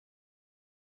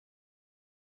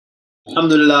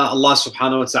Alhamdulillah, Allah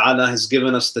subhanahu wa ta'ala has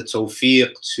given us the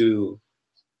tawfiq to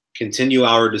continue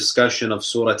our discussion of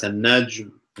Surah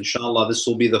An-Najm. Inshallah, this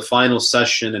will be the final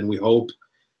session, and we hope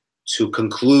to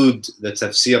conclude the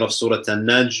tafsir of Surah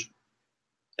An-Najm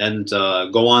and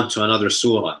go on to another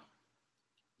surah.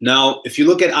 Now, if you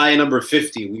look at ayah number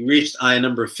 50, we reached ayah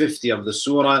number 50 of the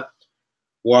surah,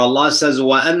 where Allah says,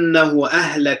 وَأَنَّهُ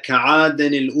أَهْلَكَ عَادًا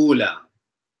الْأُولَى,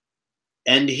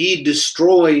 and He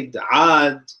destroyed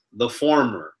Ad, the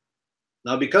former.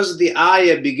 Now, because the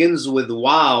ayah begins with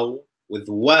wow, with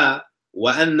wa,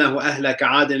 وَأَنَّهُ أَهْلَكَ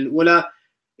عَادًا الْأُولَى,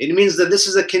 it means that this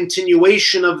is a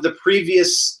continuation of the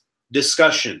previous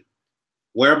discussion,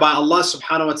 whereby Allah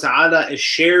subhanahu wa ta'ala is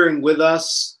sharing with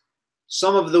us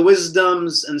some of the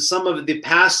wisdoms and some of the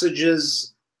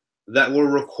passages that were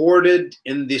recorded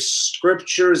in the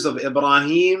scriptures of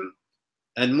Ibrahim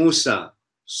and Musa,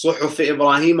 Suhuf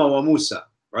Ibrahim wa Musa,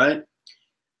 right?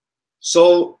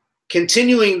 So,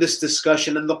 continuing this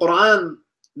discussion, and the Quran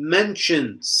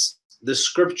mentions the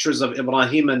scriptures of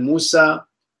Ibrahim and Musa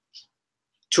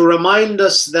to remind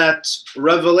us that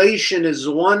revelation is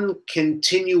one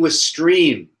continuous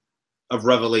stream of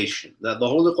revelation, that the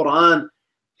Holy Quran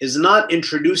is not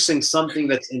introducing something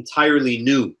that's entirely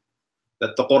new,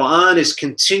 that the Quran is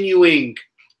continuing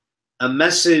a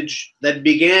message that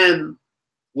began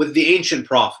with the ancient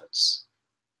prophets.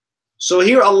 So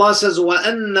here Allah says,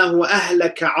 وَأَنَّهُ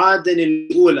أَهْلَكَ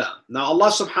عَادًا الْأُولَى. Now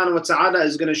Allah subhanahu wa ta'ala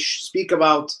is going to speak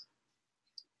about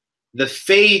the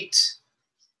fate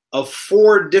of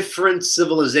 4 different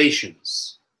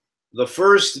civilizations. The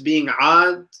first being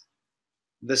Ad,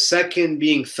 the second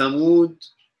being Thamud,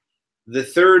 the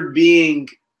third being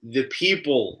the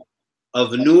people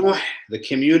of Nuh, the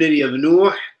community of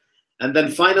Nuh, and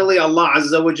then finally Allah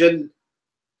Azza wa Jal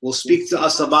will speak to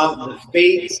us about the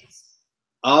fate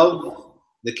of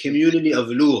the community of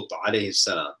Lut alayhi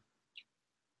salam.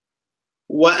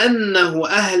 وَأَنَّهُ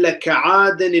أَهْلَكَ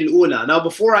عَادًا الْأُولَى. Now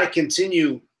before I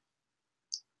continue,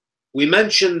 we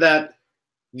mentioned that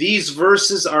these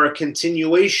verses are a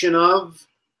continuation of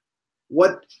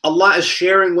what Allah is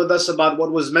sharing with us about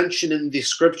what was mentioned in the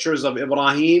scriptures of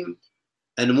Ibrahim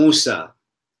and Musa.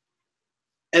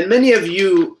 And many of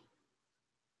you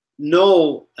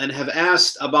know and have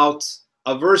asked about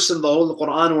a verse in the Holy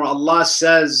Quran where Allah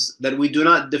says that we do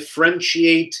not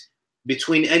differentiate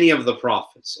between any of the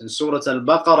prophets. In Surah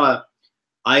Al-Baqarah,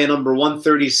 ayah number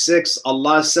 136,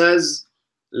 Allah says,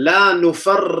 لا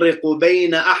نفرق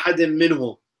بين أحد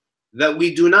منهم, that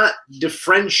we do not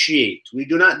differentiate, we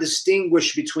do not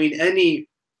distinguish between any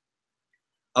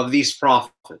of these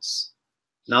prophets.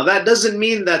 Now that doesn't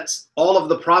mean that all of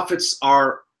the prophets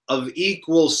are of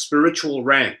equal spiritual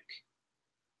rank,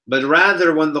 but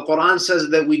rather when the Quran says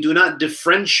that we do not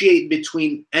differentiate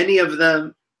between any of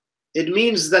them, it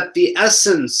means that the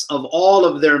essence of all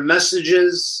of their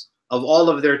messages, of all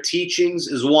of their teachings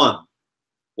is one.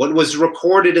 What was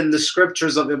recorded in the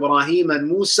scriptures of Ibrahim and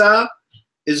Musa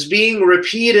is being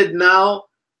repeated now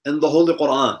in the Holy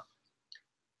Quran.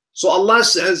 So Allah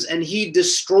says, and He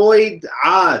destroyed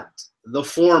Ad, the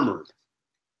former.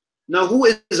 Now who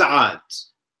is Ad?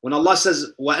 When Allah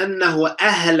says, وَأَنَّهُ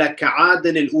أَهْلَكَ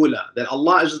عَادًا الْأُولَى, that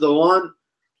Allah is the one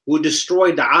who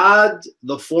destroyed Ad,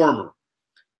 the former.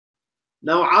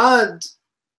 Now Ad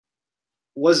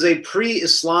was a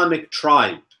pre-Islamic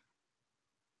tribe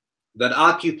that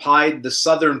occupied the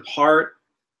southern part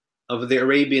of the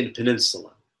Arabian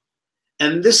Peninsula.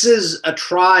 And this is a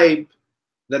tribe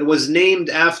that was named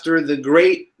after the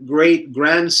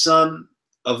great-great-grandson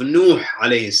of Nuh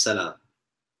alayhi salam.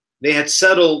 They had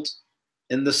settled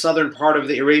in the southern part of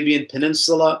the Arabian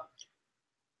Peninsula,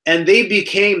 and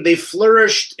they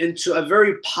flourished into a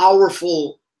very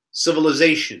powerful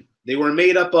civilization. They were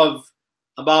made up of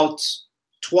about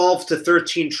 12 to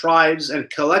 13 tribes, and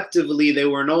collectively they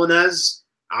were known as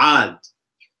Ad.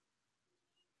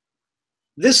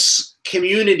 This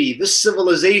community, this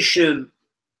civilization,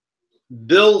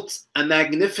 built a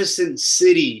magnificent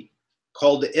city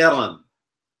called Iram.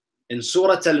 In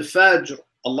Surah Al-Fajr,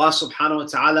 Allah subhanahu wa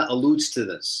ta'ala alludes to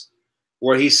this,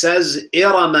 where He says,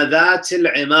 إِرَمَ ذَاتِ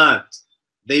الْعِمَادِ.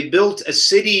 They built a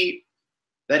city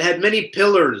that had many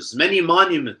pillars, many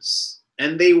monuments,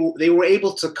 and they were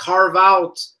able to carve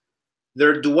out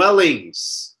their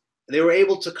dwellings. They were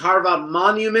able to carve out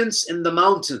monuments in the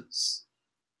mountains.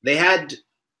 They had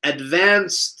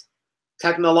advanced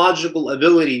technological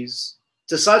abilities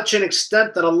to such an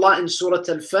extent that Allah in Surah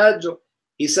Al-Fajr,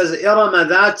 He says, إِرَمَ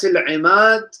ذَاتِ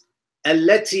الْعِمَادِ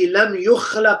الَّتِي لَمْ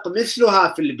يُخْلَقْ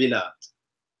مِثْلُهَا فِي الْبِلَادِ.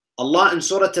 Allah in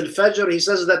Surah Al-Fajr, He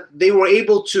says that they were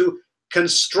able to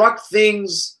construct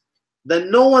things that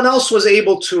no one else was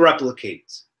able to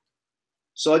replicate.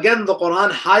 So again, the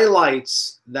Quran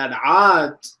highlights that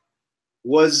Ad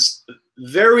was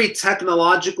very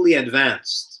technologically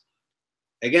advanced.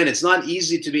 Again, it's not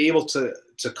easy to be able to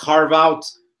carve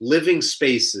out living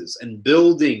spaces and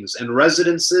buildings and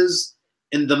residences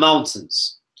in the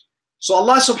mountains. So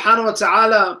Allah subhanahu wa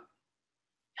ta'ala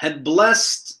had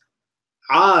blessed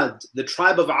Ad, the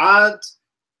tribe of Ad,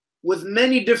 with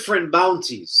many different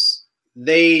bounties.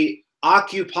 They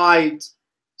occupied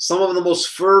some of the most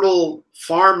fertile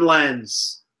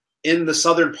farmlands in the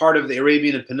southern part of the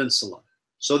Arabian Peninsula.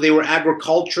 So they were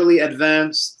agriculturally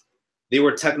advanced, they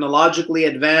were technologically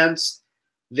advanced,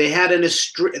 they had an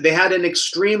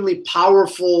extremely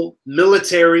powerful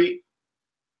military.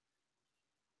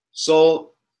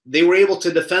 So they were able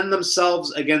to defend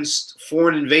themselves against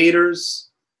foreign invaders.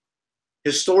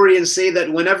 Historians say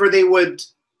that whenever they would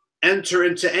enter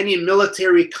into any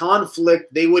military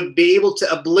conflict, they would be able to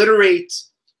obliterate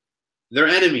their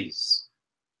enemies.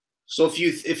 So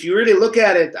if you really look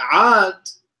at it, Ad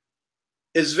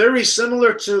is very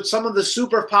similar to some of the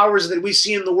superpowers that we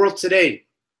see in the world today.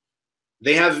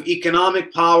 They have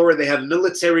economic power, they have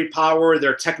military power,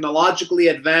 they're technologically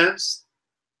advanced,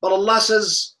 but Allah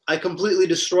says, I completely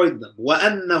destroyed them.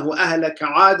 وَأَنَّهُ أَهْلَكَ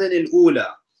عَادًا الْأُولَى.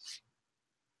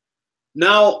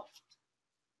 Now,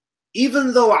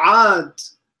 even though Ad,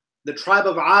 the tribe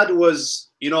of Ad was,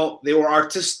 they were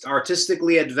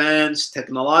artistically advanced,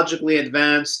 technologically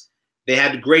advanced, they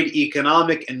had great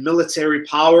economic and military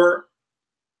power,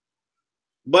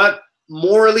 but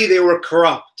morally they were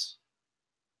corrupt.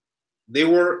 They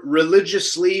were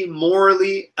religiously,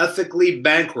 morally, ethically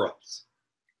bankrupt.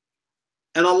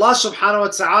 And Allah subhanahu wa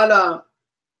ta'ala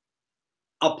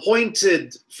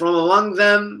appointed from among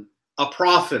them a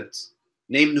prophet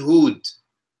named Hud.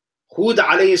 Hud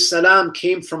alayhi salam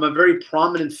came from a very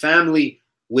prominent family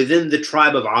within the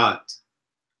tribe of Ad.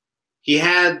 He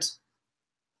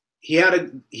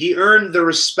earned the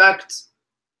respect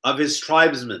of his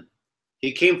tribesmen.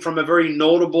 He came from a very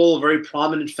notable, very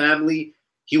prominent family.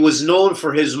 He was known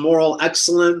for his moral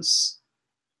excellence.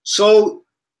 So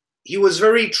he was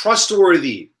very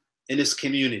trustworthy in his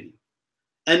community.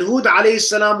 And Hud alayhi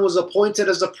salam was appointed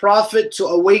as a prophet to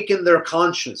awaken their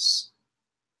conscience,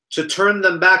 to turn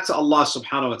them back to Allah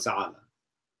subhanahu wa ta'ala,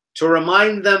 to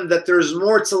remind them that there's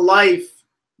more to life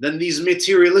than these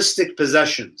materialistic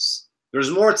possessions.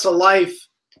 There's more to life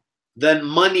than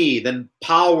money, than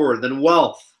power, than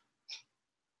wealth.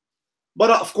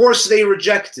 But of course they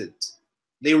rejected,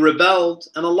 they rebelled,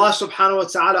 and Allah subhanahu wa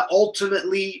ta'ala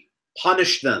ultimately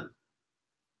punished them.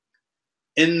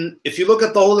 If you look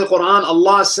at the Holy Quran,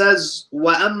 Allah says,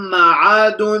 وَأَمَّا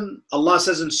عَادٌ, Allah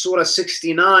says in Surah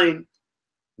 69,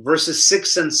 verses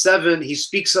 6 and 7, He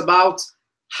speaks about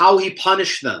how He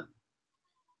punished them.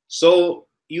 So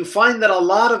you find that a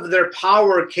lot of their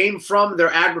power came from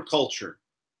their agriculture.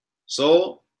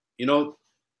 So,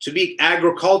 to be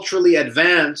agriculturally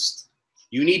advanced,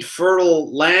 you need fertile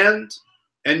land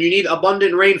and you need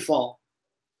abundant rainfall.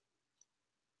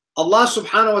 Allah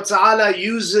subhanahu wa ta'ala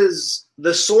uses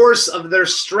the source of their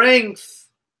strength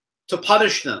to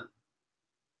punish them.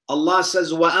 Allah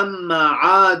says, وَأَمَّا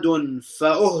عَادٌ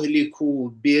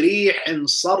فَأُهْلِكُوا بِرِيحٍ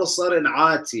صَرْصَرٍ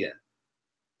عَاتِيَةٍ.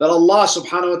 That Allah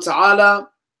subhanahu wa ta'ala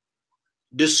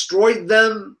destroyed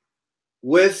them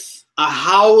with a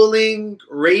howling,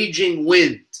 raging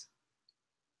wind.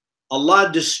 Allah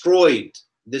destroyed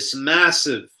this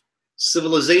massive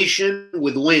civilization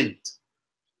with wind.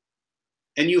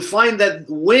 And you find that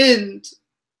wind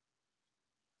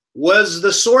was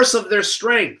the source of their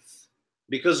strength,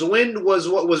 because wind was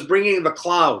what was bringing the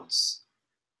clouds.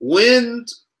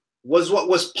 Wind was what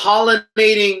was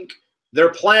pollinating their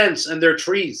plants and their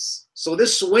trees. So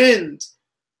this wind,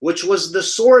 which was the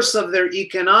source of their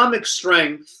economic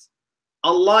strength,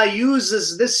 Allah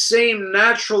uses this same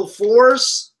natural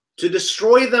force to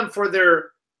destroy them for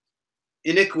their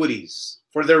iniquities,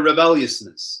 for their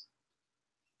rebelliousness.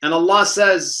 And Allah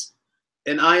says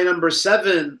in ayah number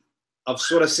 7 of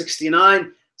Surah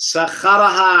 69,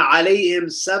 سَخَّرَهَا عَلَيْهِمْ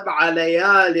سَبْعَ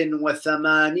لَيَالٍ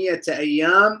وَثَمَانِيَةَ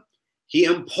أَيَّامٍ. He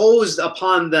imposed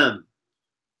upon them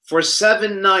for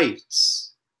 7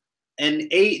 nights and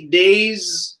 8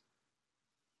 days,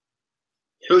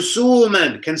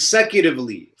 حُسُومًا,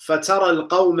 consecutively, فَتَرَى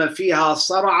الْقَوْمَ فِيهَا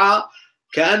صَرْعًا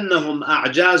كَأَنَّهُمْ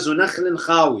أَعْجَازُ نَخْلٍ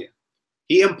خَاوِيَةٍ.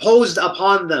 He imposed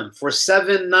upon them for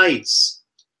 7 nights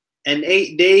and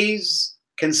 8 days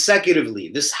consecutively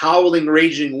this howling,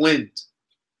 raging wind,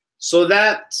 so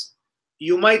that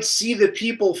you might see the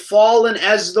people fallen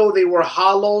as though they were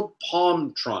hollowed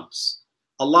palm trunks.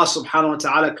 Allah subhanahu wa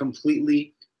ta'ala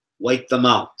completely wiped them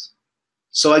out.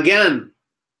 So again,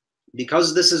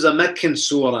 because this is a Meccan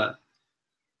surah,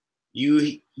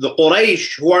 The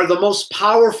Quraysh, who are the most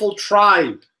powerful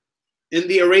tribe in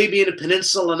the Arabian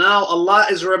Peninsula now, Allah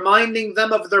is reminding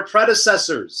them of their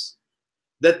predecessors,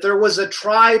 that there was a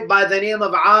tribe by the name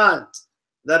of Ad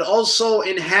that also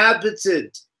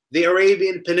inhabited the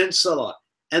Arabian Peninsula,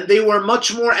 and they were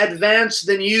much more advanced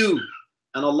than you.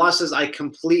 And Allah says, I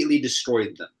completely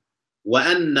destroyed them.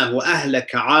 وَأَنَّهُ أَهْلَكَ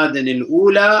عَادٍ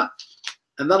الْأُولَى.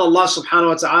 And then Allah subhanahu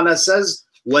wa ta'ala says,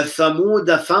 وَثَمُودَ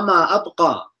فَمَا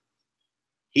أَبْقَى.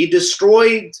 He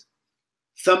destroyed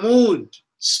Thamud,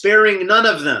 sparing none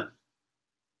of them.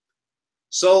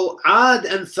 So Ad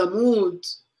and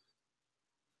Thamud,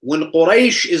 when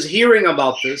Quraysh is hearing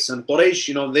about this, and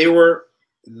Quraysh, they were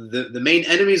the main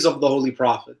enemies of the Holy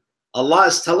Prophet, Allah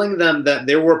is telling them that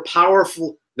there were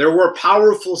powerful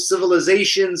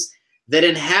civilizations that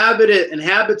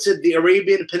inhabited the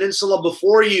Arabian Peninsula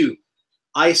before you.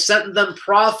 I sent them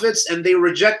prophets and they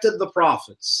rejected the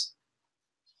prophets.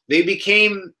 They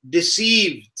became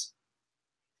deceived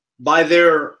by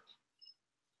their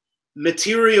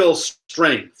material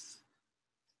strength,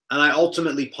 and I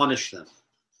ultimately punished them.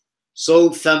 So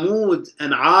Thamud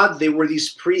and Ad, they were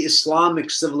these pre-Islamic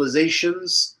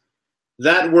civilizations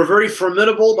that were very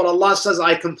formidable, but Allah says,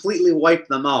 I completely wiped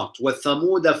them out.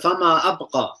 وَثَمُودَ فَمَا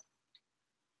أَبْقَى.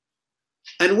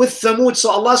 And with Thamud, so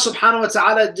Allah subhanahu wa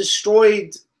ta'ala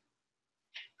destroyed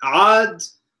Ad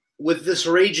with this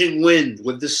raging wind,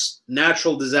 with this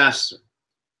natural disaster.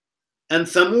 And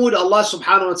Thamud, Allah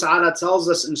subhanahu wa ta'ala tells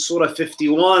us in Surah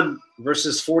 51,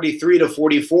 verses 43 to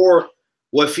 44,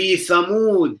 وَفِي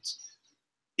ثَمُودَ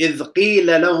إِذْ قِيلَ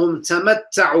لَهُمْ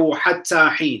تَمَتَّعُوا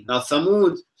حَتَّى حِينٍ. Now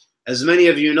Thamud, as many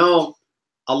of you know,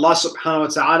 Allah subhanahu wa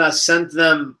ta'ala sent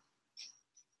them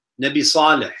Nabi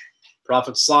Salih,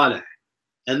 Prophet Salih.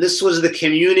 And this was the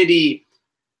community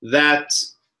that,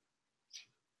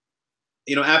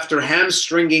 after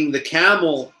hamstringing the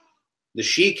camel, the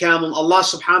she-camel, Allah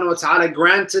subhanahu wa ta'ala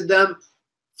granted them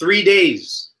 3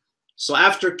 days. So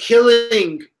after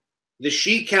killing the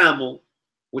she-camel,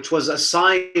 which was a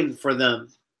sign for them,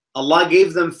 Allah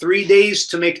gave them 3 days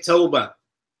to make tawbah,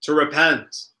 to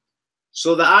repent.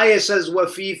 So the ayah says,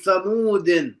 وَفِي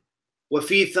ثَمُودٍ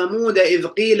إِذْ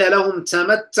قِيلَ لَهُمْ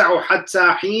تَمَتَّعُوا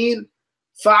حَتَّى حِينٍ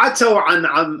فَعَتَوْا عَنْ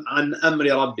أَمْرِ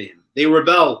رَبِّهِمْ. They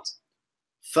rebelled.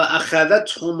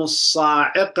 فَأَخَذَتْهُمُ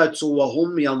الصَّاعِقَةُ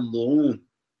وَهُمْ يَنظُرُونَ.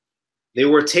 They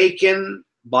were taken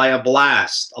by a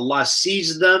blast. Allah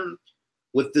seized them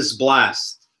with this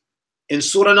blast. In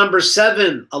Surah number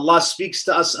 7, Allah speaks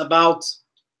to us about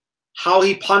how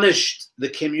He punished the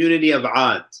community of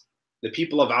Ad, the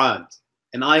people of Ad.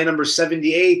 In ayah number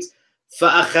 78,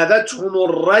 فَأَخَذَتْهُمُ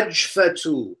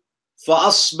الرَّجْفَةُ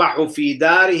فَأَصْبَحُوا فِي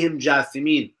دَارِهِمْ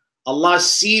جَاثِمِينَ. Allah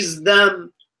seized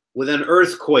them with an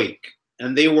earthquake,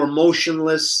 and they were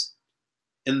motionless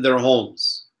in their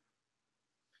homes.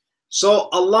 So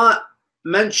Allah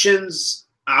mentions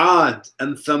Ad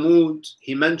and Thamud.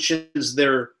 He mentions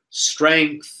their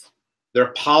strength,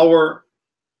 their power,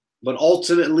 but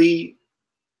ultimately,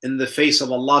 in the face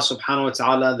of Allah subhanahu wa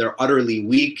ta'ala, they're utterly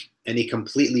weak, and He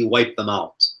completely wiped them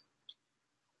out.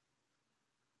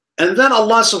 And then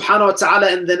Allah subhanahu wa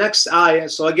ta'ala in the next ayah,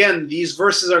 so again, these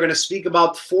verses are going to speak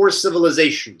about 4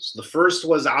 civilizations. The first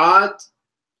was Ad,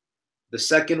 the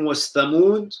second was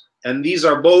Thamud, and these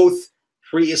are both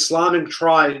pre-Islamic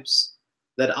tribes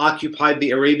that occupied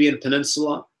the Arabian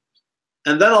Peninsula.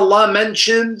 And then Allah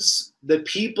mentions the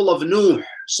people of Nuh.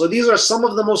 So these are some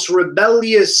of the most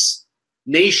rebellious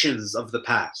nations of the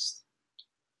past.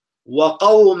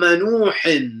 وَقَوْمَ نُوحٍ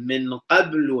مِّن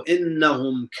قَبْلُ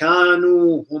إِنَّهُمْ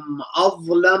كَانُوا هُمْ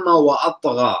أَظْلَمَ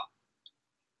وَأَطْغَى.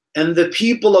 And the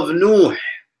people of Nuh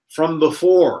from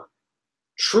before,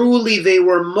 truly they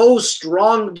were most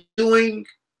wrongdoing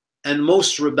and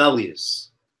most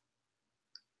rebellious.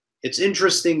 It's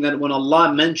interesting that when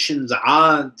Allah mentions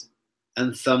Ad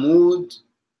and Thamud,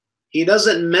 He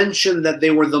doesn't mention that they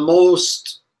were the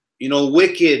most,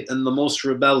 wicked and the most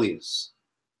rebellious.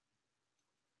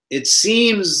 It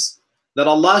seems that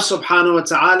Allah subhanahu wa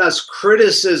ta'ala's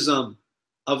criticism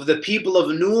of the people of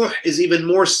Nuh is even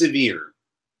more severe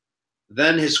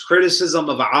than His criticism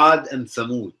of Ad and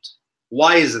Thamud.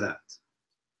 Why is that?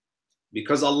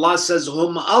 Because Allah says,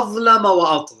 Hum azlama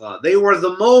wa atgha. They were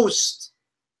the most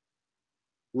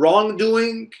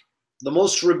wrongdoing, the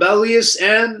most rebellious,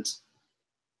 and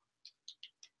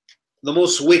the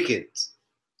most wicked.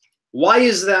 Why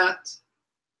is that?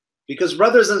 Because,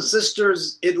 brothers and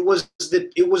sisters, it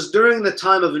was during the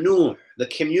time of Nuh, the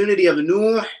community of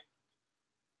Nuh,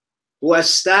 who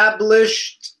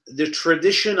established the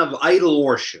tradition of idol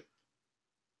worship.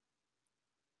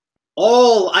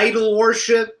 All idol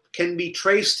worship can be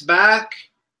traced back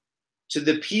to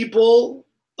the people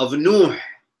of Nuh.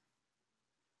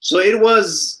 So it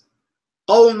was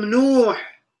Qawm Nuh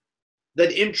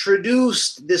that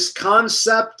introduced this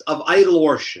concept of idol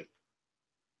worship.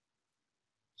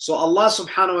 So Allah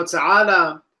subhanahu wa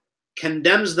ta'ala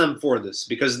condemns them for this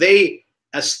because they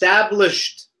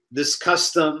established this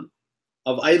custom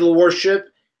of idol worship,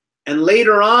 and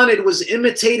later on it was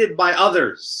imitated by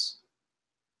others.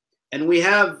 And we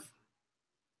have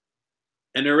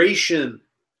a narration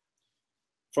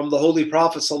from the Holy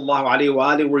Prophet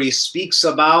ﷺ where he speaks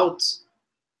about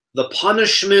the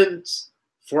punishment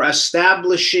for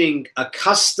establishing a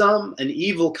custom, an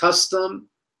evil custom,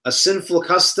 a sinful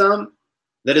custom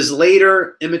that is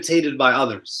later imitated by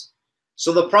others.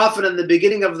 So the Prophet in the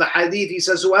beginning of the hadith, he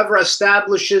says, whoever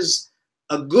establishes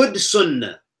a good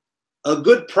sunnah, a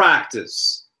good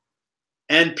practice,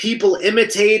 and people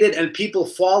imitate it and people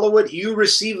follow it, you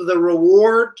receive the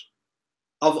reward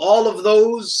of all of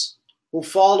those who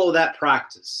follow that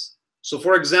practice. So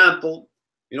for example,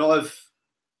 if,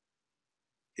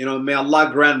 may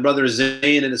Allah grant Brother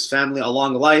Zain and his family a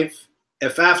long life,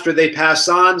 if after they pass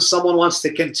on, someone wants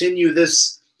to continue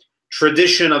this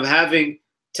tradition of having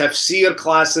tafsir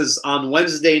classes on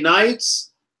Wednesday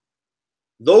nights,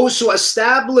 those who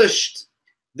established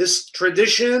this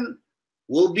tradition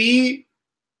will be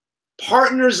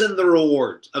partners in the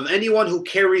reward of anyone who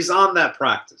carries on that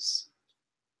practice.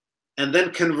 And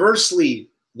then conversely,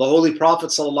 the Holy Prophet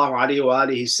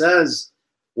ﷺ, he says,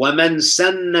 وَمَنْ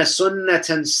سَنَّ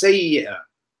سُنَّةً سَيِّئَةً,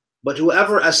 but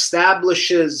whoever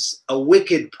establishes a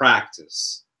wicked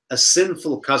practice, a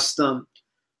sinful custom,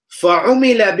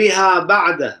 فَعُمِلَ بِهَا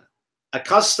بَعْدَ, a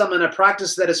custom and a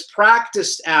practice that is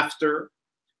practiced after,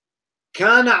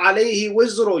 كَانَ عَلَيْهِ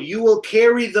وِزْرُ, you will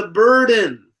carry the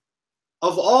burden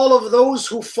of all of those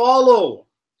who follow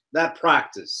that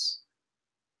practice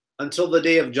until the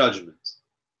day of judgment.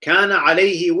 كَانَ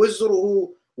عَلَيْهِ وِزْرُهُ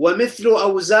وَمِثْلُ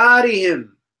أَوْزَارِهِمْ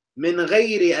مِنْ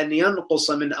غَيْرِ أَنْ يَنْقُصَ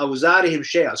مِنْ أَوْزَارِهِمْ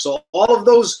شَيْئًا. So all of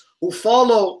those who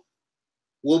follow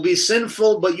will be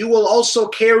sinful, but you will also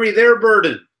carry their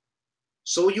burden.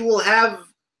 So you will have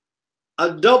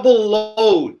a double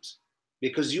load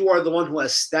because you are the one who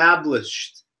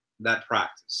established that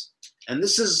practice. And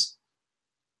this is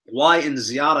why in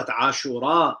Ziyarat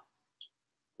Ashura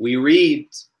we read,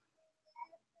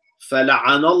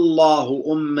 فَلَعَنَ اللَّهُ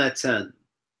أُمَّةً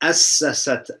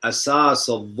أَسَّسَتْ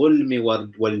أَسَاسَ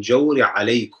الظُّلْمِ وَالْجَوْرِ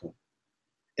عَلَيْكُمْ.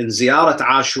 In Ziyarat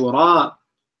Ashura,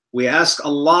 we ask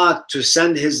Allah to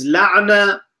send His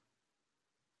la'na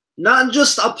not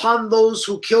just upon those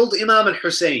who killed Imam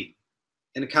al-Hussein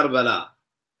in Karbala,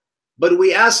 but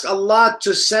we ask Allah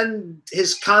to send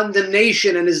His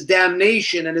condemnation and His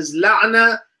damnation and His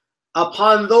la'na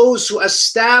upon those who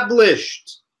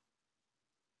established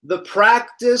the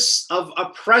practice of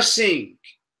oppressing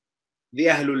the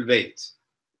Ahlul Bayt.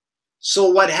 So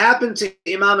what happened to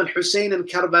Imam al-Hussein in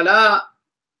Karbala,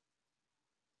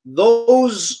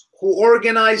 those who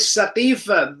organized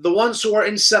Saqifa, the ones who are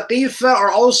in Saqifa,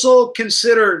 are also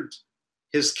considered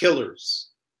his killers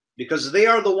because they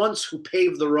are the ones who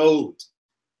paved the road,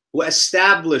 who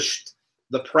established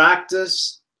the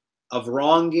practice of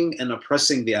wronging and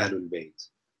oppressing the Ahlul Bayt.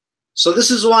 So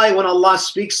this is why when Allah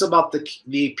speaks about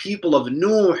the people of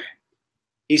Nuh,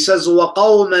 He says,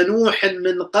 وَقَوْمَ نُوحٍ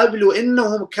مِّن قَبْلُ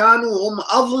إِنَّهُمْ كَانُوا هُمْ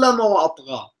أَظْلَمَ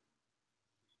وَأَطْغَى.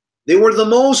 They were the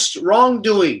most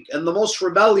wrongdoing and the most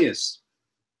rebellious.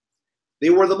 They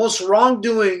were the most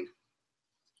wrongdoing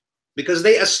because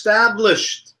they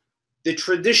established the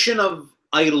tradition of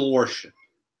idol worship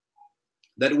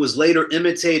that was later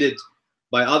imitated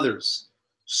by others.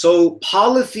 So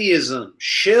polytheism,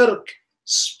 shirk,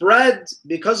 spread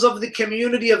because of the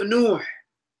community of Nuh.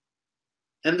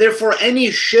 And therefore any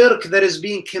shirk that is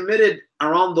being committed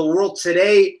around the world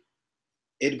today,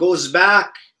 it goes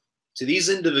back to these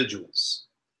individuals.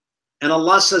 And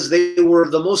Allah says they were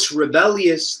the most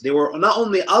rebellious. They were not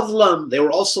only adlam, they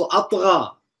were also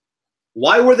atgha.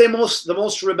 Why were they the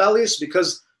most rebellious?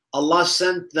 Because Allah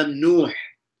sent them Nuh,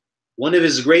 one of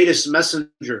His greatest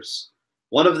messengers,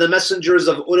 one of the messengers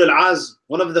of Ulul Azm,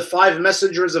 one of the 5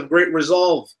 messengers of great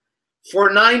resolve.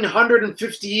 For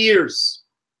 950 years,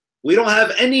 we don't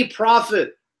have any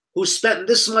prophet who spent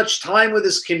this much time with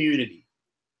his community.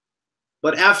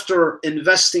 But after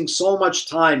investing so much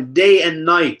time, day and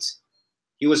night,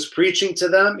 he was preaching to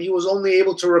them. He was only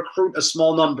able to recruit a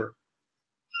small number.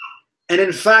 And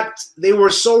in fact, they were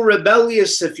so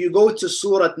rebellious. If you go to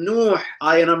Surah Nuh,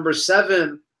 ayah number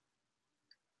 7,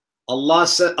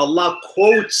 Allah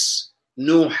quotes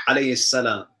Nuh alayhi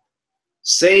salam,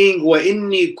 saying,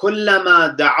 وَإِنِّي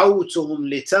كُلَّمَا دَعَوْتُهُمْ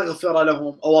لِتَغْفِرَ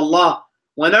لَهُمْ. Oh Allah,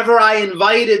 whenever I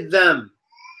invited them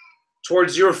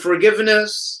towards your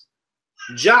forgiveness.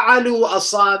 جَعَلُوا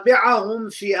أَصَابِعَهُمْ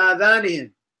فِي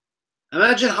آذَانِهِمْ.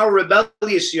 Imagine how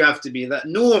rebellious you have to be, that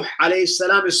Nuh alayhi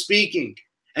salam is speaking,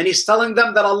 and he's telling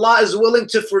them that Allah is willing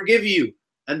to forgive you,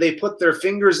 and they put their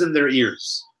fingers in their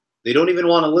ears. They don't even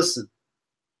want to listen.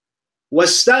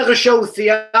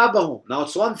 وَاسْتَغْشَوْا ثِيَابَهُمْ. Now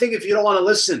it's one thing if you don't want to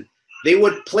listen. They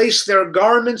would place their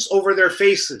garments over their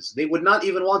faces. They would not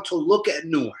even want to look at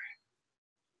Nuh.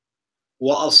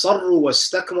 وَأَصَرُّوا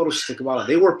وَاسْتَكْبَرُوا اسْتِكْبَارًا.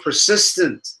 They were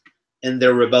persistent in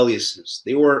their rebelliousness.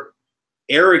 They were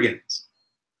arrogant.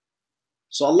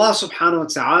 So Allah subhanahu wa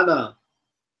ta'ala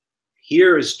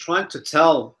here is trying to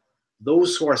tell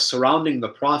those who are surrounding the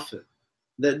Prophet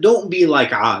that don't be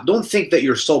like Ad. Don't think that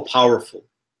you're so powerful,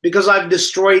 because I've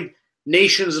destroyed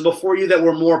nations before you that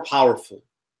were more powerful.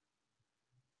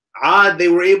 Ad, they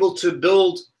were able to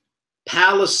build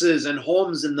palaces and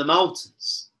homes in the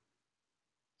mountains.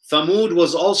 Thamud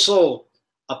was also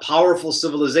a powerful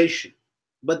civilization,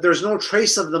 but there's no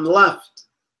trace of them left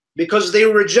because they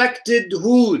rejected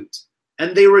Hud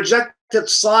and they rejected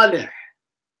Salih.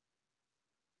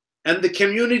 And the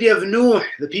community of Nuh,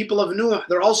 the people of Nuh,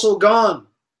 they're also gone.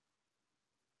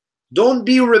 Don't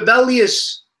be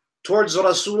rebellious towards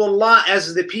Rasulullah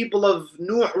as the people of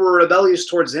Nuh were rebellious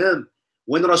towards him.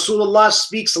 When Rasulullah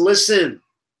speaks, listen.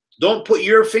 Don't put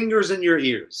your fingers in your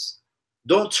ears.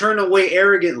 Don't turn away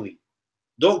arrogantly.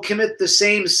 Don't commit the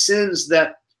same sins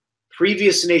that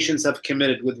previous nations have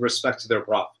committed with respect to their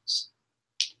prophets.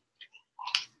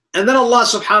 And then Allah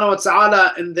subhanahu wa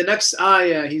ta'ala in the next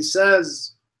ayah, he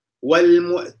says,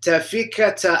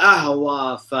 وَالْمُؤْتَفِكَةَ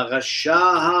أَهْوَى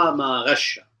فَغَشَّاهَا مَا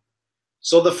غَشَّ.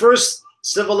 So the first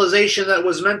civilization that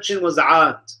was mentioned was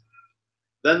Ad.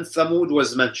 Then Thamud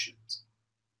was mentioned.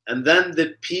 And then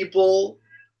the people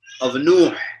of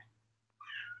Nuh.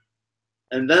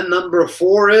 And then number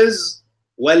 4 is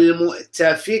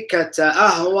وَالْمُؤْتَفِكَةَ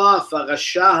أَهْوَى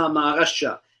فَغَشَّاهَا مَا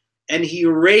غَشَّ. And he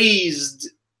raised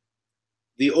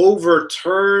the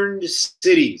overturned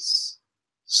cities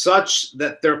such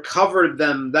that there covered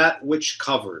them that which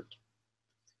covered.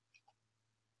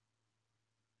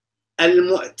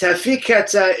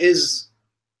 Al-Mu'tafikata is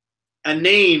a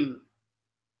name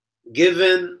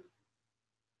given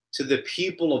to the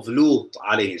people of Lut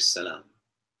alayhi salam.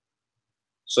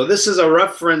 So this is a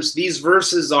reference, these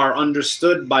verses are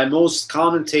understood by most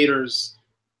commentators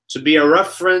to be a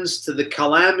reference to the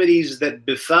calamities that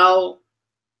befell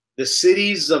the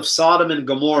cities of Sodom and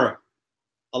Gomorrah.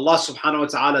 Allah subhanahu wa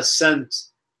ta'ala sent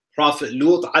Prophet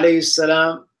Lut alayhi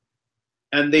salam,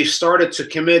 and they started to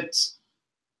commit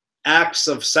acts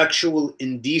of sexual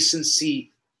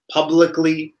indecency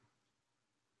publicly.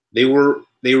 They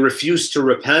refused to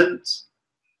repent,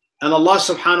 and Allah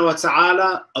subhanahu wa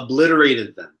ta'ala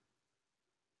obliterated them.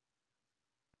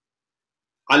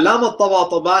 Allama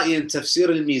Tabatabai in Tafsir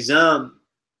al-Mizan,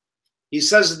 he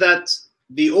says that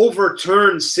the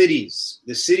overturned cities,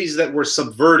 the cities that were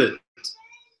subverted,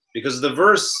 because the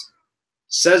verse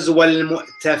says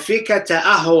وَالْمُؤْتَفِكَةَ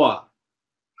أَهْوَى,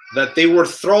 that they were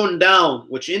thrown down,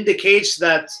 which indicates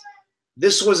that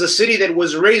this was a city that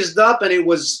was raised up and it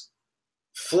was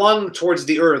flung towards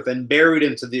the earth and buried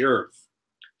into the earth.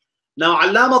 Now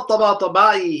Allama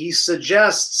Tabatabai, he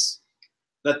suggests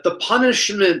that the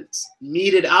punishment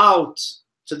meted out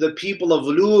to the people of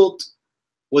Lut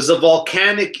was a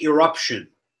volcanic eruption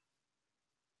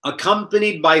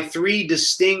accompanied by 3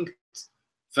 distinct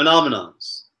phenomena.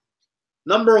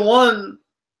 Number 1,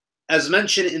 as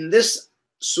mentioned in this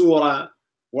surah,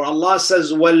 where Allah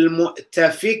says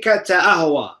وَالْمُؤْتَفِكَةَ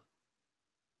أَهْوَى,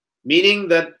 meaning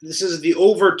that this is the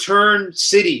overturned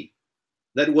city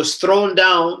that was thrown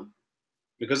down,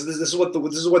 because this is what the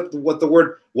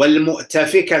word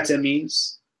وَالْمُؤْتَفِكَةَ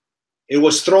means. It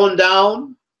was thrown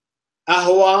down,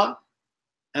 أَهْوَى,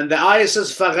 and the ayah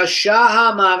says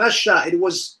فَغَشَّاهَا مَا غَشَّ, it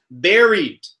was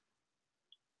buried.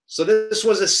 So this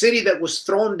was a city that was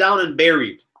thrown down and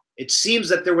buried. It seems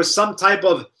that there was some type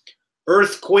of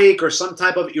earthquake or some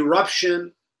type of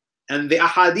eruption, and the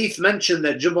ahadith mentioned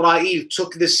that Jibreel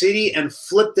took the city and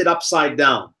flipped it upside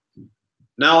down.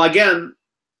 Now again,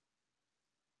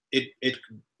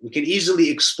 we can easily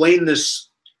explain this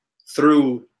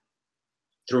through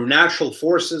natural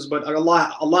forces, but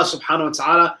Allah subhanahu wa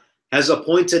ta'ala has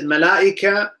appointed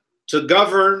malaika to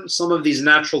govern some of these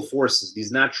natural forces,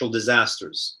 these natural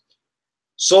disasters.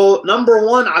 So number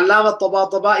 1, Allama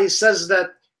Tabatabai says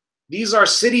that these are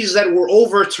cities that were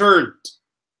overturned.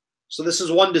 So this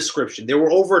is one description. They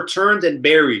were overturned and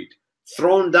buried,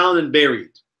 thrown down and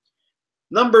buried.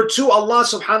 Number 2, Allah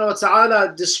subhanahu wa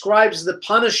ta'ala describes the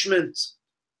punishment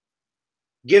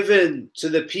given to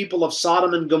the people of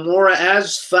Sodom and Gomorrah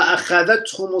as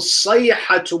فَأَخَذَتْهُمُ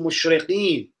الصَّيْحَةُ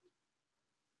مُشْرِقِينَ,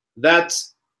 that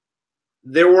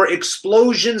there were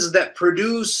explosions that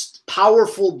produced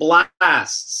powerful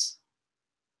blasts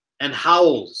and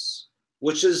howls,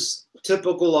 which is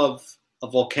typical of a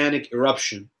volcanic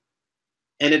eruption.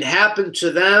 And it happened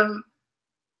to them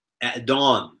at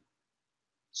dawn.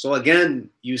 So again,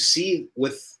 you see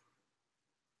with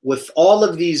all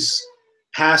of these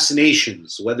past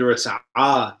nations, whether it's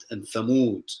Ad and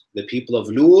Thamud, the people of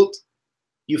Lut,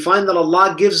 you find that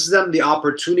Allah gives them the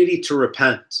opportunity to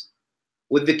repent.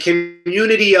 With the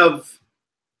community of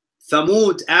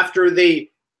Thamud, after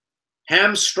they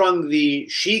hamstrung the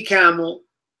she-camel,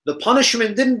 the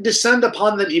punishment didn't descend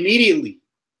upon them immediately.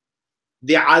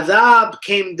 The adhab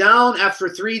came down after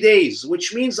 3 days,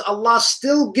 which means Allah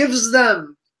still gives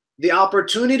them the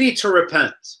opportunity to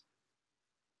repent.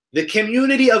 The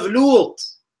community of Lut,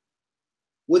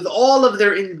 with all of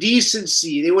their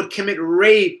indecency, they would commit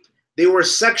rape, they were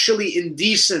sexually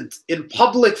indecent in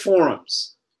public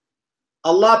forums.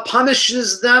 Allah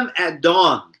punishes them at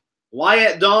dawn. Why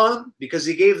at dawn? Because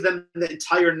He gave them the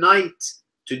entire night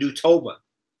to do tawbah,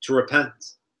 to repent.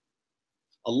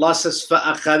 Allah says,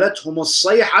 فَأَخَذَتْهُمُ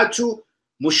الصَّيْحَةُ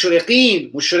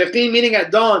مُشْرِقِينَ. Mushriqeen meaning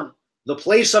at dawn, the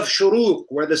place of shuruq,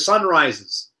 where the sun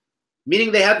rises.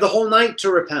 Meaning they had the whole night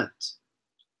to repent.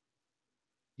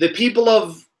 The people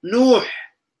of Nuh,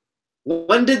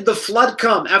 when did the flood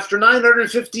come? After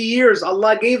 950 years,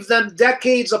 Allah gave them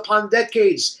decades upon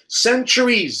decades,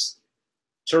 centuries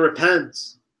to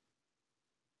repent.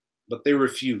 But they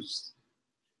refused.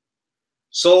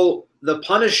 So the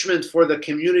punishment for the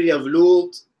community of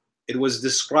Lut, it was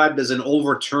described as an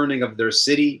overturning of their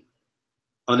city,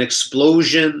 an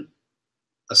explosion,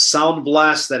 a sound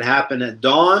blast that happened at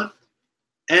dawn.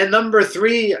 And number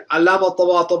 3, Allama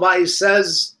Tabatabai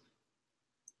says,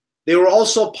 they were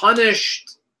also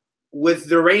punished with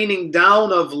the raining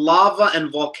down of lava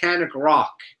and volcanic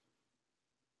rock.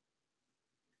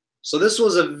 So this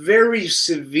was a very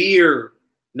severe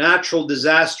natural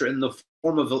disaster in the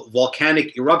form of a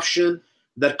volcanic eruption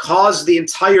that caused the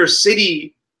entire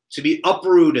city to be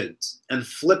uprooted and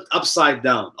flipped upside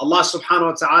down. Allah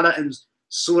subhanahu wa ta'ala in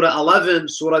Surah 11,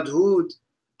 Surah Hud,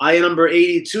 ayah number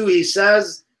 82, He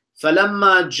says,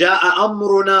 فَلَمَّا جَاءَ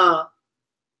أَمْرُنَا,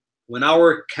 when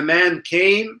our command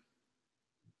came,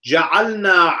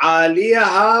 جَعَلْنَا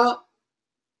عَالِيَهَا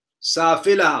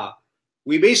سَافِلَهَا,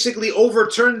 we basically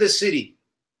overturned the city.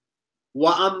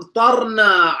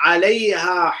 وَأَمْطَرْنَا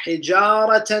عَلَيْهَا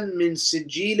حِجَارَةً مِّن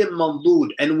سِجِّيلٍ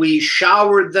مَنْضُودٍ, and we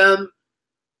showered them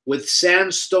with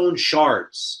sandstone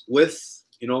shards, with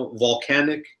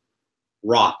volcanic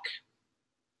rock.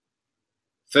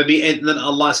 And then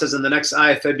Allah says in the next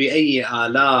ayah, فَبِأَيِّ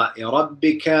آلَاءِ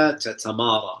رَبِّكَ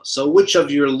تَتَمَارَى, so which of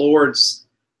your Lord's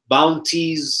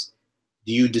bounties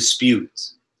do you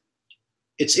dispute?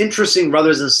 It's interesting,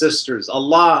 brothers and sisters,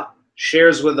 Allah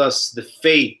shares with us the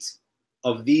fate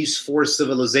of these 4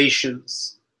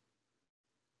 civilizations.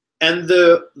 And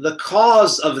the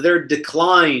cause of their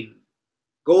decline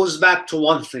goes back to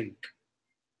one thing: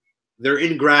 their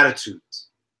ingratitude.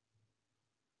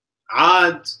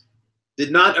 Ad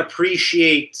did not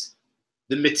appreciate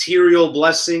the material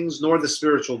blessings nor the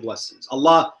spiritual blessings.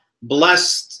 Allah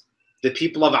blessed the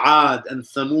people of Ad and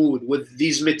Thamud with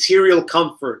these material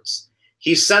comforts.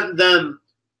 He sent them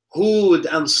Hud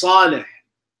and Salih,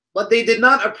 but they did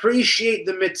not appreciate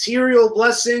the material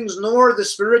blessings nor the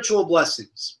spiritual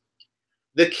blessings.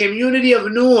 The community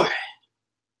of Nuh,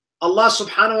 Allah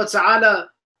subhanahu wa ta'ala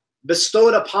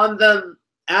bestowed upon them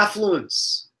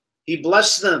affluence. He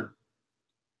blessed them.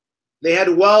 They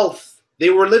had wealth. They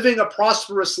were living a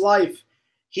prosperous life.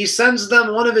 He sends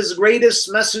them one of His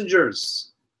greatest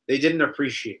messengers. They didn't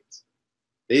appreciate.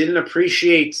 They didn't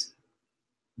appreciate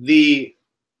the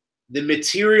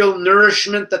material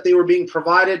nourishment that they were being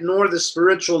provided, nor the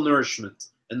spiritual nourishment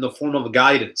in the form of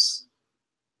guidance.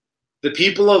 The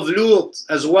people of Lut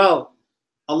as well,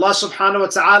 Allah subhanahu wa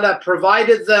ta'ala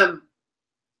provided them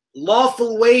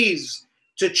lawful ways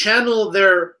to channel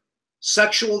their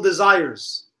sexual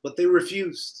desires, but they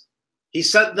refused. He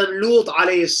sent them Lut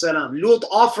alayhi salam. Lut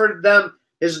offered them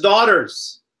his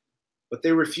daughters, but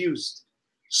they refused.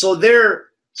 So their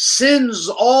sins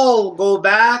all go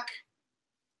back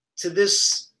to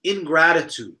this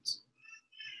ingratitude,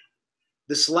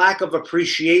 this lack of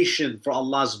appreciation for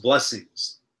Allah's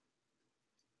blessings.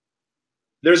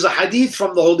 There's a hadith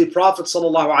from the Holy Prophet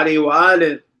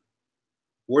ﷺ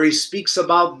where he speaks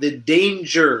about the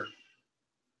danger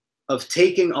of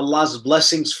taking Allah's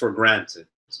blessings for granted,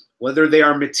 whether they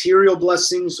are material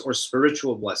blessings or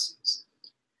spiritual blessings.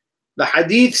 The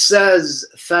hadith says,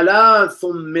 ثلاث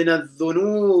من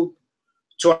الذنوب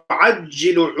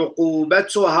تعجل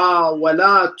عقوبتها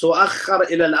ولا تؤخر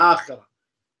إلى الآخرة.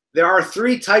 There are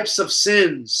three types of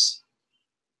sins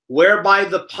whereby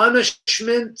the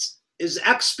punishment is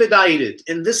expedited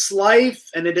in this life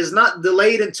and it is not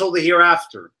delayed until the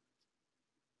hereafter.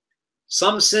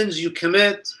 Some sins you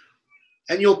commit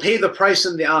and you'll pay the price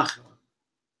in the akhirah.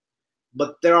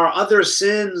 But there are other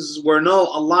sins where no,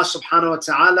 Allah subhanahu wa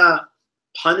ta'ala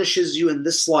punishes you in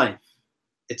this life.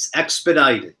 It's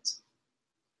expedited.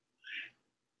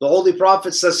 The Holy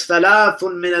Prophet says, ثلاث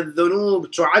من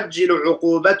الذنوب تعجل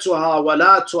عقوبتها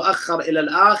ولا تؤخر إلى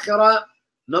الآخرة.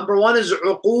 Number one is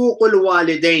عقوق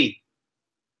الوالدين.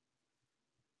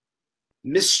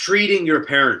 Mistreating your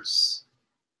parents.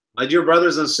 My dear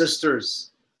brothers and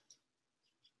sisters,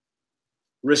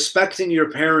 respecting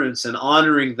your parents and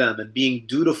honoring them and being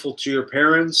dutiful to your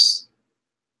parents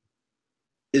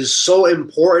is so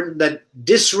important that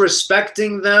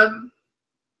disrespecting them,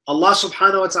 Allah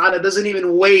subhanahu wa ta'ala doesn't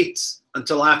even wait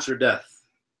until after death.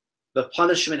 The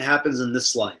punishment happens in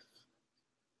this life.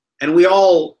 And we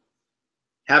all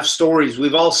have stories.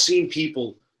 We've all seen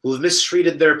people who have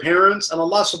mistreated their parents, and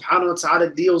Allah subhanahu wa ta'ala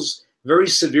deals very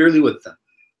severely with them.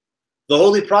 The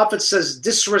Holy Prophet says,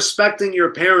 disrespecting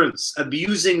your parents,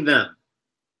 abusing them,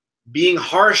 being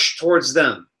harsh towards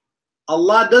them,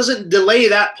 Allah doesn't delay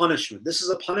that punishment. This is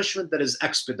a punishment that is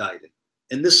expedited.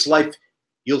 In this life,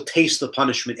 you'll taste the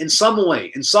punishment in some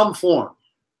way, in some form.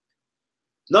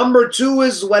 Number two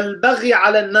is وَالْبَغْيِ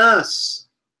عَلَى النَّاسِ.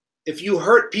 If you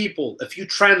hurt people, if you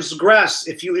transgress,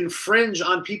 if you infringe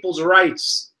on people's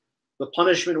rights, the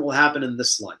punishment will happen in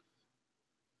this life.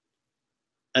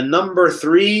 And number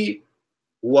three,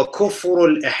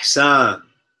 وَكُفْرُ الْإِحْسَانِ.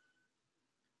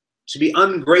 To be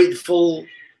ungrateful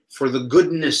for the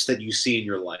goodness that you see in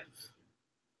your life.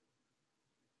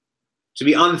 To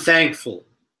be unthankful.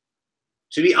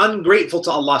 To be ungrateful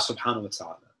to Allah subhanahu wa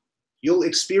ta'ala. You'll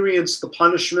experience the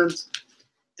punishment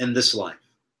in this life.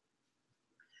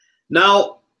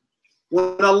 Now,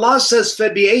 when Allah says,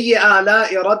 فَبِأَيِّ آلَاءِ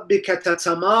رَبِّكَ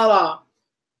تَتَمَارَى,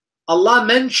 Allah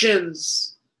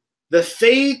mentions the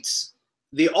fate,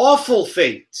 the awful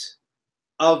fate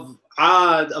of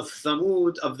Ad, of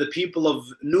Thamud, of the people of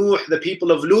Nuh, the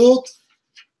people of Lut.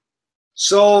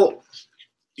 So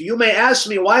you may ask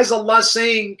me, why is Allah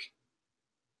saying,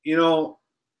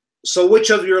 so which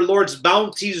of your Lord's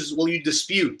bounties will you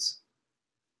dispute?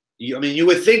 I mean, you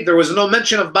would think there was no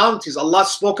mention of bounties. Allah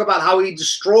spoke about how He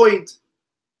destroyed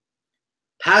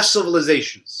past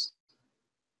civilizations.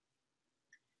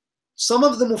 Some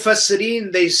of the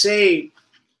Mufassireen, they say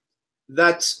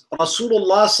that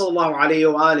Rasulullah sallallahu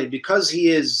alayhi wa alayhi, because he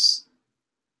is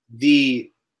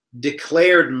the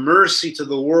declared mercy to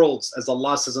the worlds, as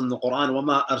Allah says in the Quran,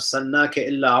 وَمَا أَرْسَلْنَاكَ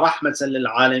إِلَّا رَحْمَةً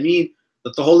لِلْعَالَمِينَ,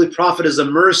 that the Holy Prophet is a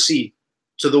mercy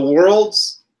to the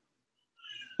worlds,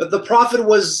 that the Prophet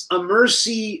was a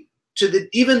mercy to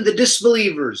even the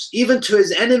disbelievers, even to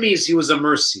his enemies he was a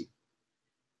mercy.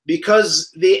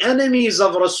 Because the enemies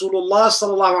of Rasulullah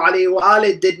sallallahu alayhi wa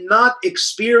alayhi did not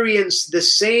experience the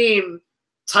same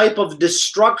type of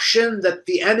destruction that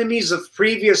the enemies of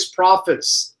previous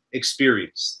prophets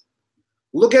experienced.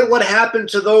 Look at what happened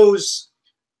to those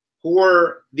who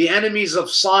were the enemies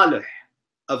of Salih,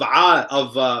 of Ad,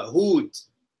 of Hud,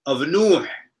 of Nuh.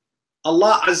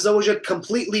 Allah Azza wa Jal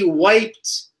completely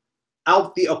wiped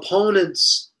out the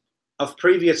opponents of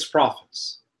previous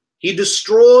prophets. He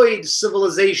destroyed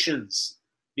civilizations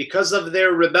because of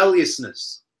their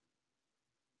rebelliousness.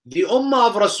 The Ummah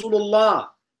of Rasulullah,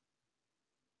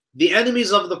 the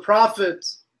enemies of the Prophet,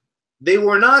 they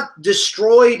were not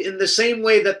destroyed in the same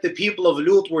way that the people of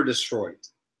Lut were destroyed.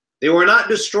 They were not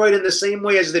destroyed in the same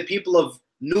way as the people of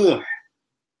Nuh.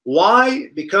 Why?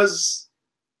 Because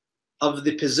of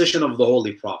the position of the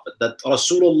Holy Prophet, that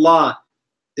Rasulullah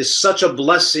is such a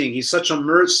blessing, he's such a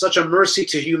mercy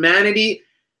to humanity,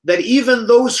 that even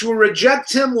those who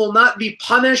reject him will not be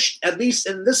punished, at least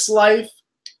in this life,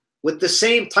 with the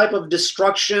same type of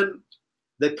destruction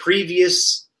that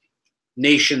previous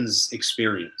nations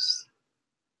experienced.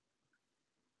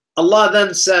 Allah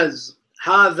then says,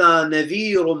 هَذَا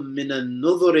نَذِيرٌ مِّنَ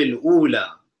النُّذُرِ الْأُولَى.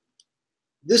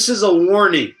 This is a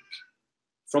warning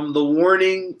from the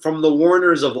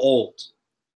warners of old.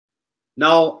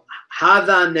 Now,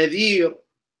 هَذَا نَذِيرٌ,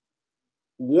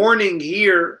 warning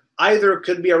here, either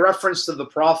could be a reference to the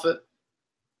Prophet,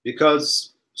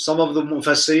 because some of the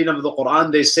Mufassirin of the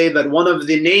Quran, they say that one of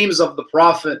the names of the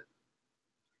Prophet,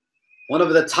 one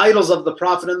of the titles of the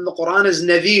Prophet in the Quran is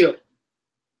Nadhir.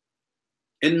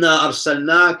 إِنَّا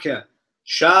أَرْسَلْنَاكَ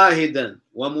شَاهِدًا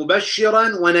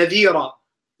وَمُبَشِّرًا وَنَذِيرًا.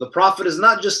 The Prophet is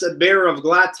not just a bearer of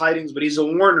glad tidings, but he's a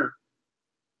warner.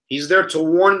 He's there to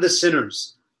warn the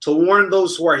sinners, to warn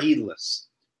those who are heedless.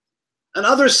 And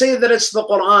others say that it's the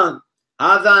Quran.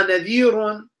 هَذَا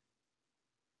نَذِيرٌ.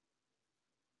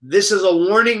 This is a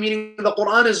warning, meaning the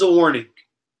Quran is a warning.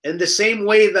 In the same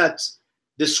way that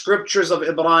the scriptures of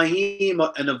Ibrahim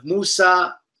and of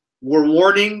Musa were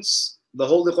warnings, the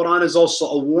Holy Quran is also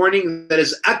a warning that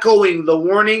is echoing the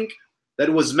warning that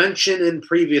was mentioned in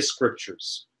previous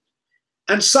scriptures.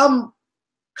 And some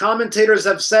commentators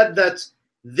have said that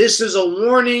this is a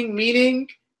warning, meaning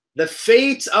the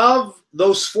fate of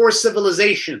those four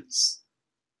civilizations,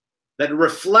 that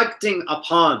reflecting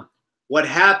upon what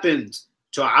happened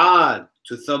to Ad,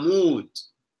 to Thamud,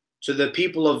 to the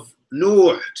people of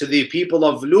Nuh, to the people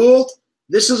of Lut,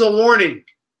 this is a warning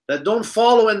that don't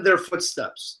follow in their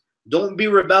footsteps. Don't be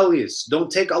rebellious.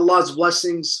 Don't take Allah's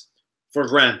blessings for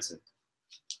granted.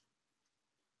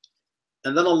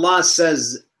 And then Allah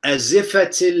says,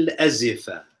 Azifatil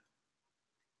azifa.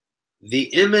 The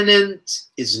imminent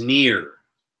is near.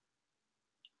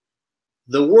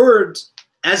 The word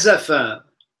azafa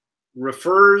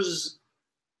refers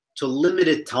to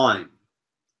limited time.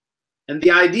 And the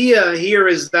idea here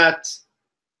is that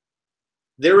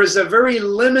there is a very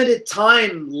limited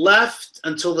time left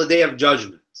until the Day of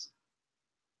Judgment.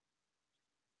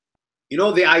 You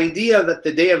know, the idea that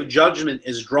the Day of Judgment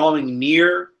is drawing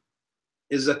near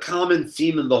is a common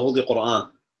theme in the Holy Quran.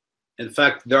 In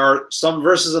fact, there are some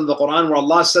verses in the Quran where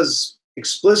Allah says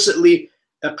explicitly,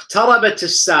 اقتربت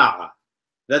الساعة,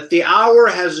 that the hour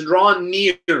has drawn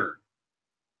near.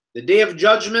 The Day of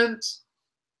Judgment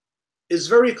is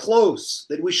very close,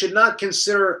 that we should not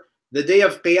consider the Day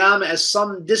of Qiyamah as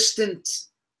some distant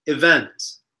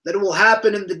event, that will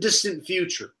happen in the distant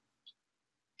future.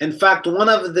 In fact, one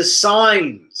of the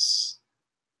signs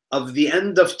of the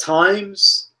end of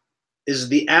times is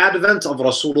the advent of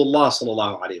Rasulullah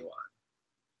sallallahu alaihi wasallam.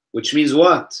 Which means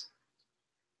what?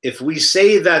 If we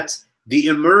say that the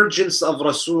emergence of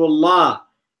Rasulullah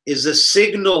is a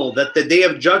signal that the Day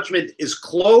of Judgment is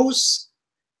close,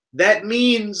 that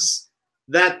means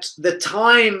that the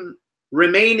time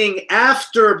remaining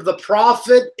after the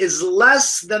Prophet is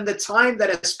less than the time that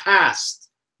has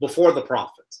passed before the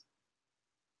Prophet.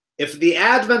 If the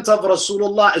advent of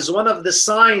Rasulullah is one of the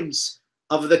signs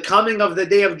of the coming of the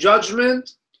Day of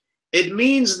Judgment, it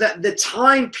means that the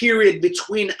time period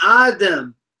between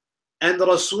Adam and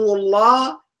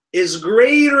Rasulullah is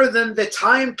greater than the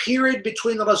time period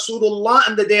between Rasulullah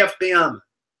and the Day of Qiyamah.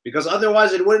 Because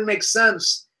otherwise it wouldn't make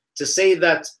sense to say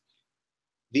that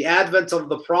the advent of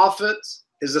the Prophet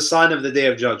is a sign of the Day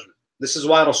of Judgment. This is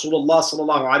why Rasulullah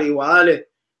sallallahu alaihi wasallam,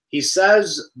 he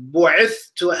says,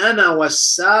 "Bu'ithtu ana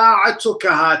was-sa'atu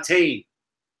kahatayn,"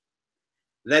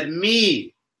 that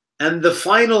me and the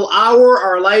final hour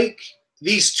are like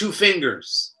these two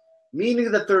fingers,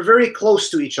 meaning that they're very close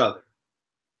to each other.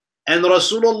 And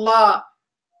Rasulullah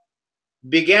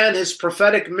began his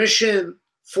prophetic mission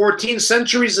 14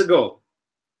 centuries ago.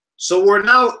 So we're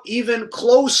now even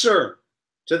closer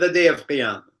to the Day of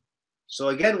Qiyamah. So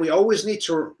again, we always need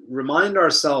to remind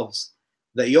ourselves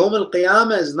that Yawm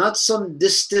al-Qiyamah is not some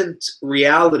distant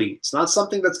reality. It's not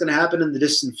something that's going to happen in the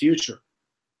distant future.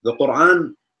 The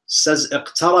Quran says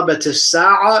اقتربت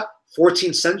الساعة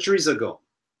 14 centuries ago.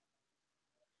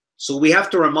 So we have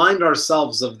to remind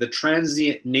ourselves of the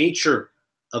transient nature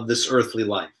of this earthly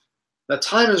life. That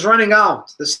time is running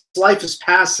out. This life is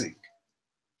passing.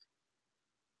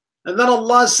 And then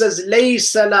Allah says,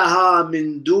 لَيْسَ لَهَا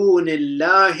مِن دُونِ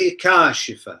اللَّهِ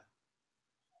كَاشِفَةٌ.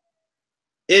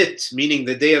 It, meaning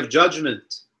the Day of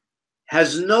Judgment,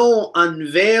 has no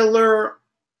unveiler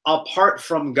apart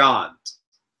from God.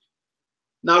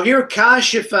 Now here,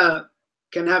 kashifa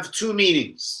can have two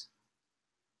meanings.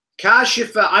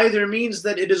 Kashifa either means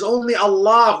that it is only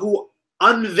Allah who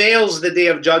unveils the Day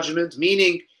of Judgment,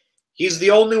 meaning He's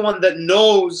the only one that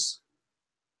knows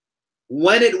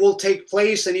when it will take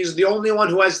place, and He's the only one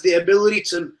who has the ability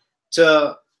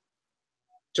to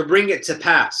bring it to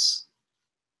pass.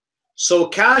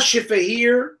 So kashifa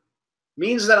here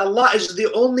means that Allah is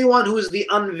the only one who is the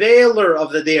unveiler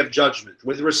of the Day of Judgment.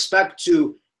 With respect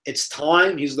to its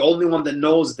time, He's the only one that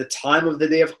knows the time of the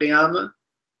Day of Qiyamah,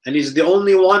 and He's the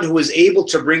only one who is able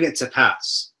to bring it to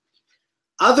pass.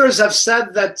 Others have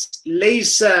said that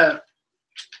لَيْسَ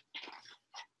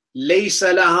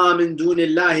لَهَا مِن دُونِ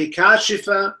اللَّهِ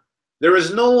كَاشِفَةٌ. There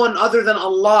is no one other than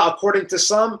Allah, according to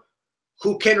some,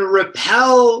 who can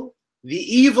repel the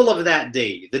evil of that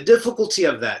day, the difficulty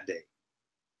of that day.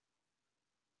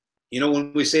 You know,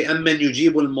 when we say أَمَّنْ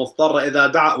يُجِيبُ الْمُضْطَرَّ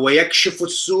إِذَا دَعَى وَيَكْشِفُ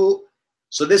السُّوءَ.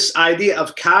 So this idea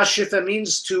of kashifa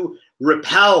means to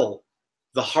repel,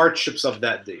 the hardships of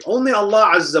that day. Only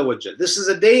Allah Azza wa Jal. This is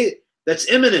a day that's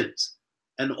imminent,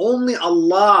 and only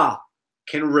Allah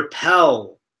can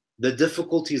repel the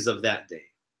difficulties of that day.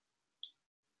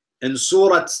 In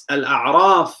Surah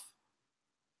Al-A'raf,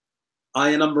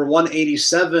 ayah number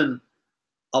 187,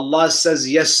 Allah says,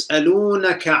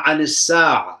 يَسْأَلُونَكَ عَنِ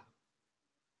السَّاعَةِ.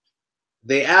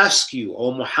 They ask you,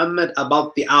 O Muhammad,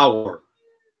 about the hour,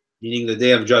 meaning the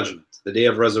day of judgment, the day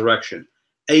of resurrection.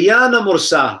 أَيَّانَ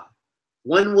مُرْسَاهَا.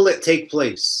 When will it take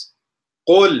place?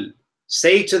 قُلْ.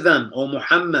 Say to them, O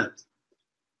Muhammad,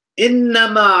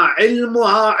 إِنَّمَا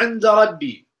عِلْمُهَا عِنْدَ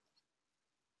رَبِّي.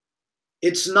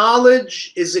 Its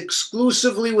knowledge is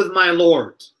exclusively with my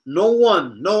Lord. No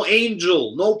one, no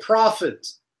angel, no prophet,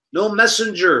 no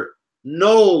messenger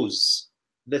knows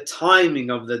the timing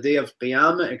of the day of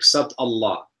Qiyamah except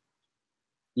Allah.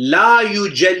 لا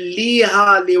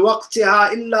يجليها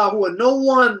لوقتها إلا هو. No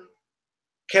one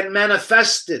can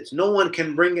manifest it. No one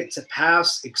can bring it to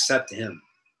pass except Him.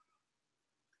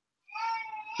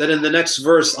 Then in the next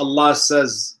verse, Allah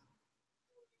says,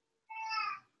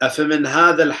 أَفَمِنْ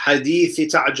هَذَا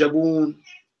الْحَدِيثِ تَعْجَبُونَ.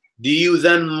 Do you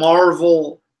then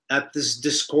marvel at this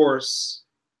discourse?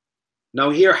 Now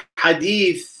here,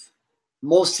 hadith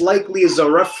most likely is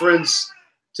a reference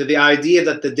to the idea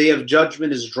that the day of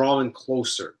judgment is drawing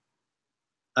closer.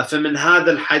 أَفَمِنْ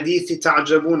هَذَا الْحَدِيثِ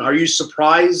تَعْجَبُونَ. Are you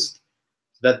surprised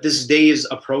that this day is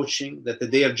approaching, that the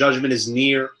day of judgment is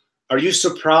near? Are you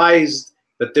surprised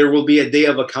that there will be a day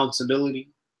of accountability,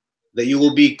 that you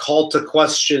will be called to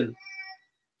question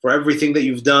for everything that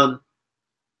you've done?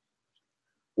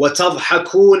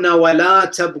 وَتَضْحَكُونَ وَلَا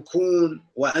تَبْكُونَ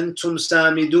وَأَنْتُمْ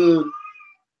سَامِدُونَ.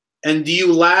 And do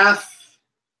you laugh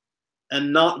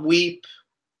and not weep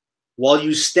while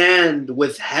you stand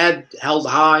with head held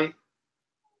high?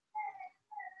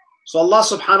 So Allah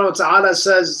subhanahu wa ta'ala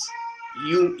says,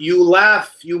 you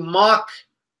laugh, you mock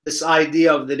this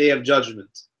idea of the day of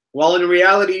judgment, while in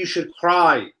reality you should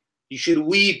cry, you should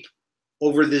weep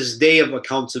over this day of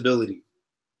accountability.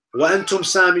 وَأَنْتُمْ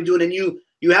سَامِدُونَ. And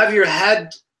you have your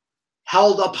head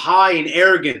held up high in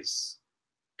arrogance,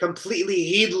 completely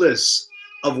heedless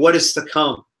of what is to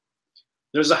come.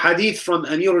 There's a hadith from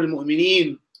Amir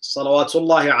al-Mu'mineen,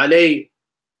 salawatullahi alayhi.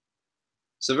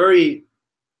 It's a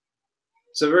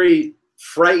very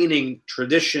frightening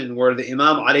tradition where the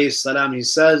Imam alayhi salam, he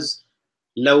says,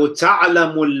 لو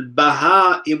تعلم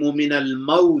البهائم من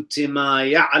الموت ما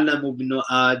يعلم ابن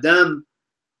آدم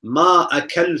ما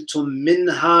أكلتم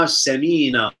منها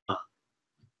سمينا.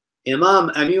 Imam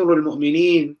Amir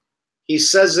al-Mu'mineen, he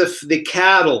says, if the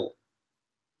cattle,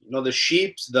 the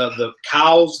sheep, the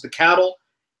cows, the cattle,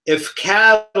 if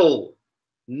cattle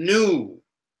knew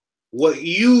what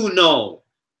you know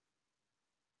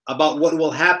about what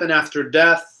will happen after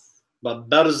death, about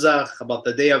barzakh, about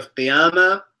the day of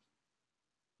Qiyamah,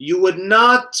 you would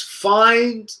not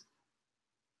find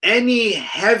any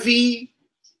heavy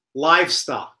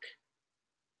livestock.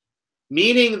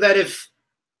 Meaning that if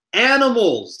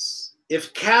animals,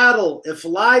 if cattle, if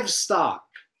livestock,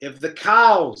 if the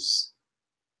cows,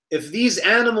 if these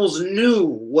animals knew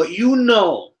what you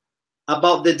know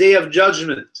about the day of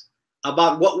judgment,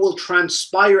 about what will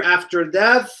transpire after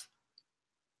death,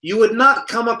 you would not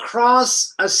come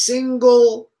across a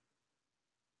single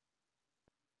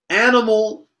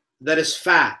animal that is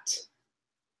fat.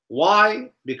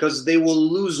 Why? Because they will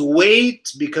lose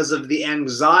weight because of the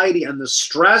anxiety and the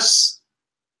stress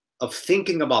of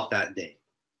thinking about that day.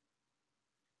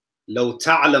 لو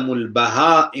تعلم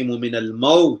البهائم من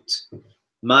الموت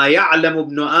ما يعلم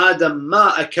ابن آدم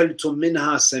ما أكلتم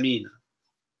منها سمينا.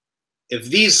 If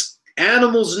these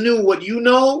animals knew what you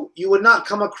know, you would not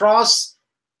come across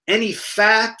any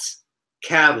fat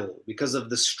cattle because of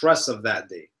the stress of that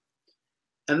day.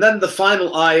 And then the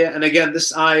final ayah, and again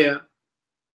this ayah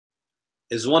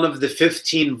is one of the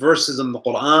 15 verses in the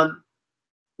Quran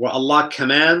where Allah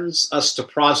commands us to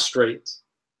prostrate.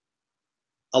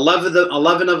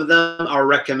 11 of them are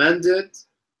recommended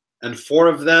and 4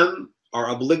 of them are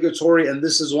obligatory, and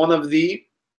this is one of the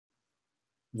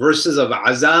verses of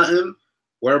Azaim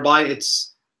whereby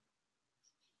it's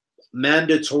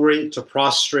mandatory to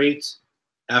prostrate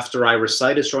after I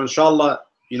recite it. So inshallah,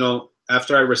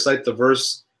 after I recite the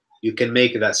verse, you can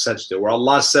make that sajda where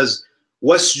Allah says,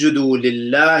 وَاسْجُدُوا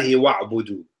لِلَّهِ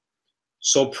وَاعْبُدُوا.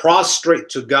 So prostrate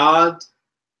to God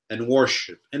and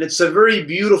worship. And it's a very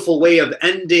beautiful way of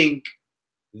ending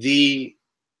the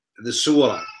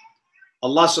surah.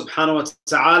 Allah subhanahu wa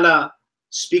ta'ala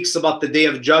speaks about the day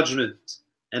of judgment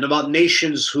and about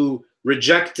nations who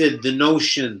rejected the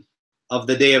notion of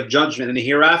the day of judgment and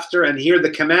hereafter. And here the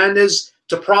command is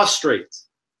to prostrate.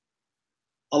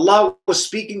 Allah was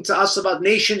speaking to us about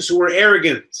nations who were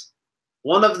arrogant.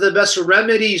 One of the best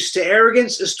remedies to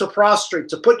arrogance is to prostrate,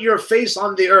 to put your face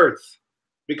on the earth,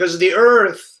 because the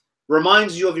earth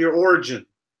reminds you of your origin,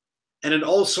 and it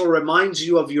also reminds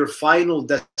you of your final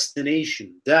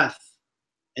destination, death.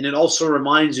 And it also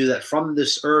reminds you that from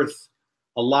this earth,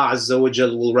 Allah Azza wa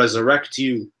Jal will resurrect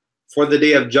you for the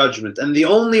day of judgment. And the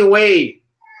only way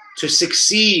to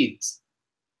succeed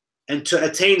and to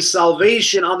attain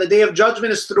salvation on the day of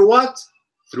judgment is through what?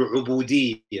 Through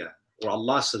ubudiyyah, where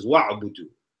Allah says, wa'budu,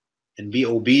 and be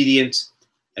obedient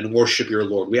and worship your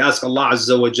Lord. We ask Allah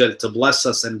Azza wa Jal to bless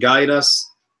us and guide us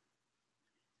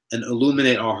and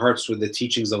illuminate our hearts with the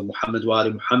teachings of Muhammad wa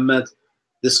Ali Muhammad.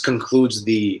 This concludes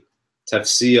the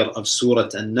tafsir of Surah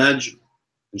An-Najm.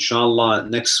 Inshallah,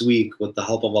 next week, with the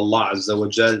help of Allah Azza wa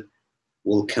Jal,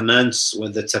 we'll commence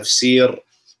with the tafsir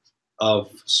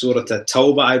of Surah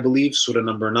At-Tawbah, I believe, Surah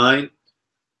number 9.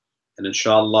 And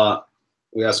inshallah,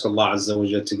 we ask Allah Azza wa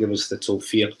Jal to give us the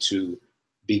tawfiq to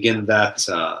begin that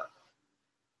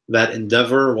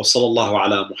endeavor. Wa sallallahu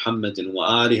ala Muhammadin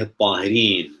wa alihi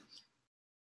at-tahirin.